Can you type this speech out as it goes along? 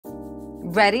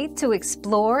Ready to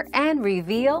explore and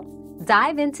reveal?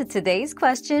 Dive into today's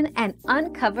question and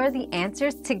uncover the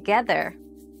answers together.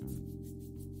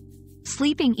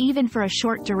 Sleeping even for a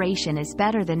short duration is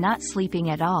better than not sleeping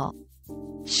at all.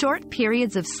 Short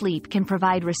periods of sleep can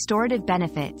provide restorative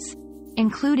benefits,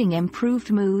 including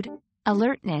improved mood,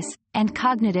 alertness, and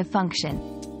cognitive function.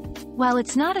 While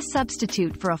it's not a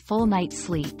substitute for a full night's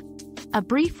sleep, a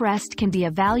brief rest can be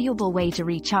a valuable way to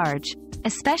recharge,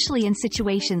 especially in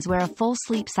situations where a full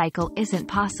sleep cycle isn't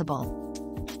possible.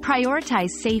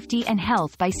 Prioritize safety and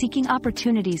health by seeking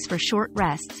opportunities for short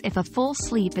rests if a full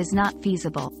sleep is not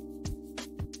feasible.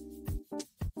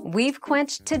 We've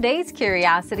quenched today's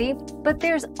curiosity, but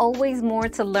there's always more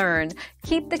to learn.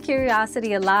 Keep the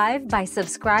curiosity alive by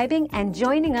subscribing and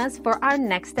joining us for our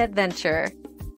next adventure.